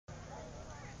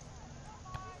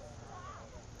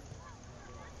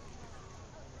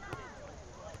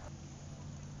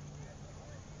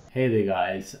Hey there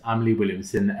guys, I'm Lee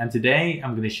Williamson, and today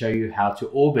I'm going to show you how to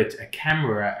orbit a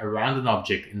camera around an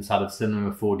object inside of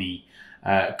Cinema 4D.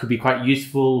 It could be quite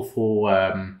useful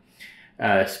for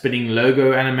spinning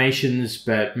logo animations,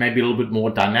 but maybe a little bit more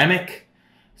dynamic.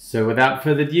 So without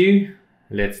further ado,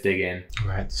 let's dig in.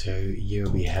 Right, so here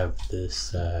we have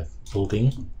this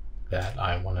building that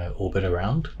I want to orbit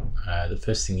around. The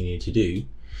first thing you need to do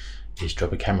is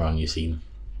drop a camera on your scene.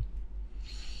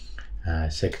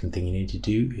 Second thing you need to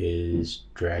do is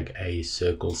drag a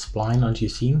circle spline onto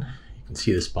your scene. You can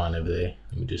see the spline over there.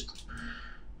 Let me just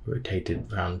rotate it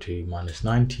around to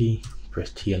 -90,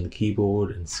 press T on the keyboard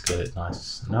and scale it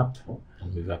nice and up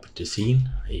and move up into scene.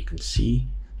 There you can see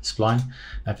the spline.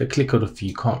 Now if I click on it,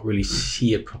 you can't really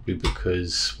see it properly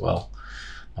because, well,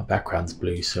 my background's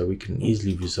blue, so we can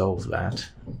easily resolve that.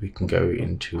 We can go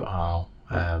into our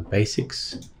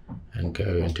basics and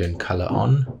go and turn color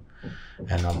on.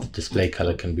 And the display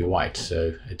color can be white,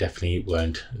 so it definitely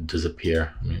won't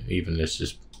disappear. I mean, even let's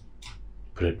just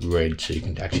put it red so you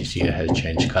can actually see it has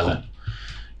changed color.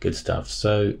 Good stuff.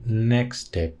 So next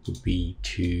step would be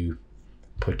to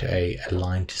put a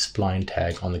align to spline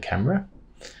tag on the camera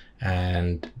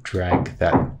and drag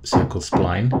that circle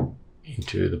spline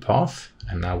into the path.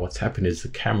 And now what's happened is the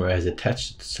camera has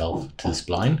attached itself to the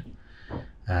spline,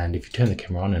 and if you turn the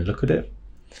camera on and look at it,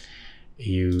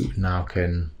 you now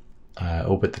can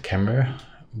orbit the camera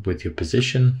with your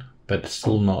position, but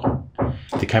still not,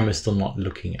 the camera is still not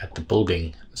looking at the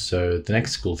building. So the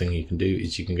next cool thing you can do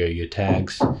is you can go to your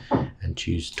tags and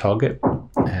choose target,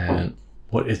 and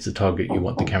what is the target you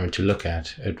want the camera to look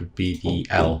at? It would be the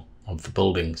L of the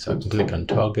building. So I can click on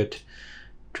target,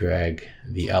 drag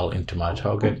the L into my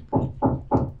target,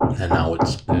 and now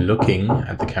it's looking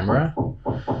at the camera.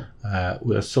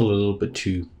 We're still a little bit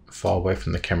too far away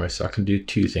from the camera, so I can do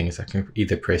two things. I can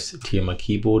either press T on my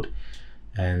keyboard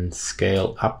and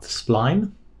scale up the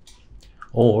spline,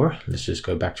 or let's just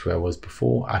go back to where I was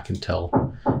before. I can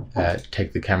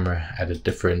take the camera at a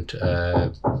different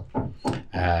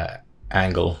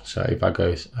angle. So if I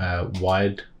go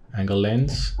wide angle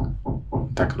lens,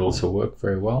 that could also work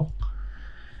very well.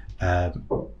 Now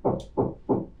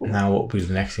what will be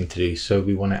the next thing to do? So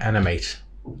we want to animate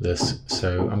this,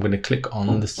 so I'm going to click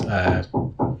on this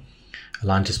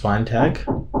align to spline tag,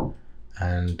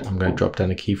 and I'm going to drop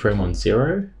down a keyframe on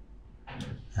 0.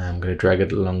 I'm going to drag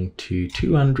it along to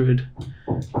 200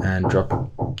 and drop a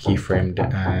keyframe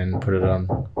and put it on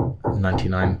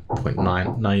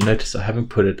 99.9. Now you notice I haven't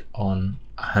put it on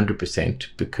 100%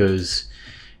 because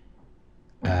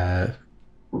well,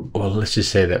 let's just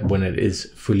say that when it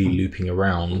is fully looping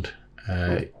around,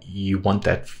 you want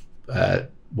that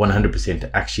 100%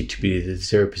 actually to be the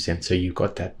 0%, so you've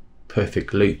got that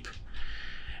perfect loop.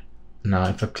 Now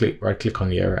if I right click on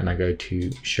the arrow and I go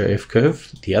to show F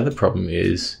curve, the other problem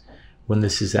is when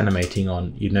this is animating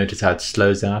on, you notice how it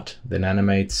slows out, then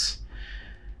animates,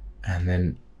 and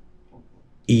then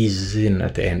eases in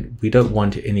at the end. We don't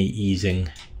want any easing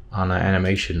on our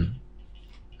animation.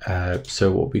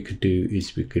 So what we could do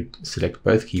is we could select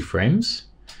both keyframes,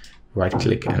 right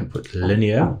click and put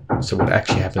linear. So what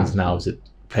actually happens now is it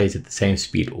plays at the same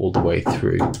speed all the way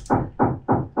through.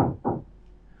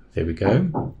 There we go.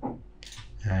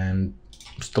 And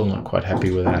I'm still not quite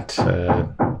happy with that,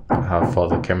 how far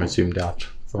the camera zoomed out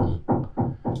from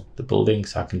the building,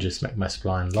 so I can just make my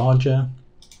spline larger.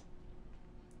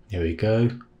 There we go.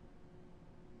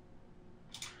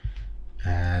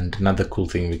 And another cool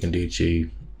thing we can do to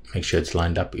make sure it's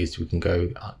lined up is we can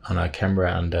go on our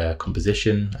camera under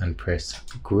composition and press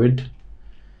grid,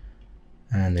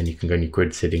 and then you can go in your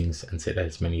grid settings and set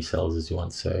as many cells as you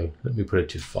want. So let me put it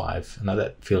to 5. Now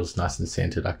that feels nice and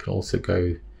centered. I can also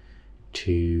go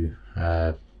to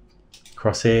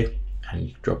crosshair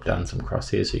and drop down some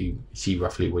crosshair so you see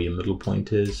roughly where your middle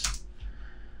point is.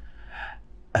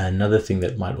 Another thing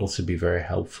that might also be very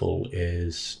helpful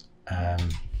is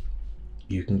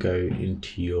you can go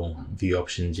into your view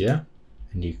options here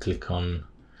and you click on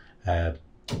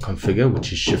configure,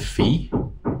 which is Shift V,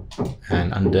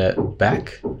 and under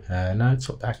back, no, it's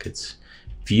not back, it's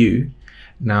view.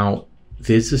 Now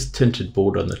there's this tinted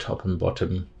border on the top and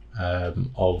bottom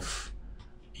of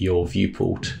your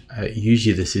viewport.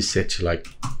 Usually this is set to like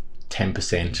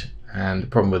 10%, and the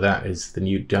problem with that is then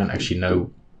you don't actually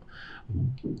know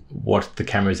what the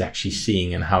camera is actually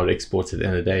seeing and how it exports at the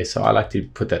end of the day. So I like to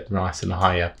put that nice and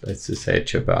high up. Let's just say it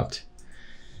to about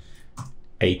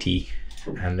 80,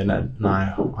 and then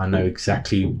now I know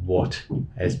exactly what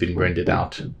has been rendered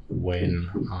out when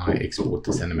I export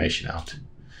this animation out.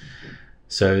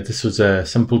 So this was a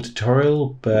simple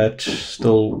tutorial, but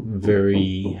still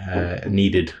very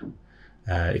needed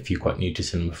if you're quite new to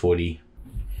Cinema 4D.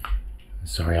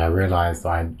 Sorry, I realized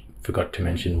I forgot to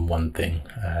mention one thing.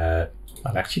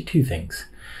 Well, actually two things.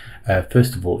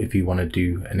 First of all, if you want to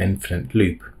do an infinite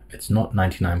loop, it's not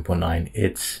 99.9,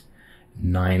 it's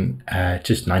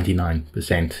just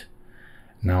 99%.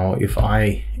 Now, if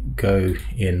I go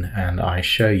in and I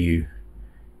show you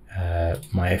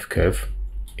my F curve,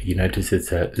 you notice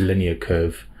it's a linear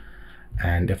curve.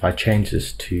 And if I change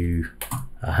this to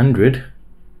 100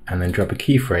 and then drop a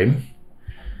keyframe,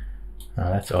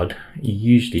 that's odd.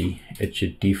 Usually it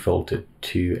should default it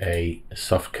to a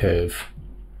soft curve.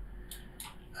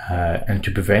 And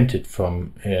to prevent it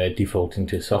from defaulting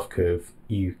to a soft curve,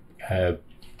 you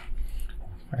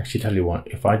actually, tell you what,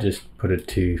 if I just put it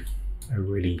to a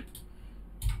really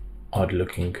odd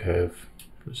looking curve,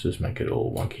 let's just make it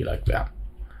all wonky like that.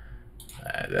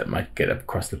 That might get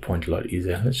across the point a lot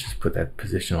easier. Let's just put that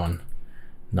position on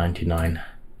 99.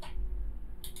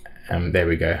 And there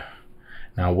we go.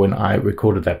 Now, when I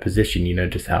recorded that position, you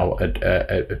notice how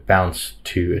it bounced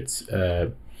to its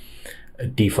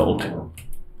default.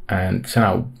 And so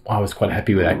now I was quite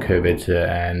happy with that curve editor,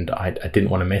 and I didn't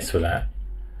want to mess with that.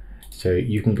 So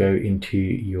you can go into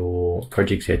your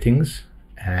project settings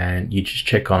and you just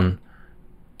check on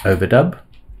Overdub.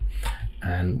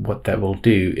 And what that will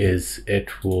do is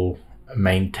it will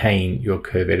maintain your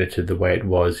curve editor the way it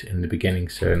was in the beginning.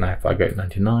 So now if I go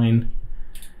 99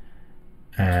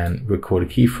 and record a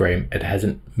keyframe, it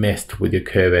hasn't messed with your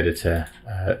curve editor.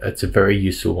 It's a very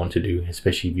useful one to do,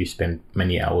 especially if you spend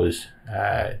many hours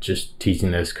just teasing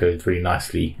those curves really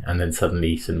nicely, and then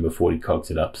suddenly Cinema 4D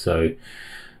cogs it up. So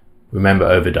remember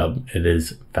Overdub, it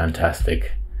is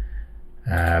fantastic.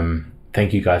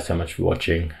 Thank you guys so much for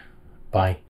watching. Bye.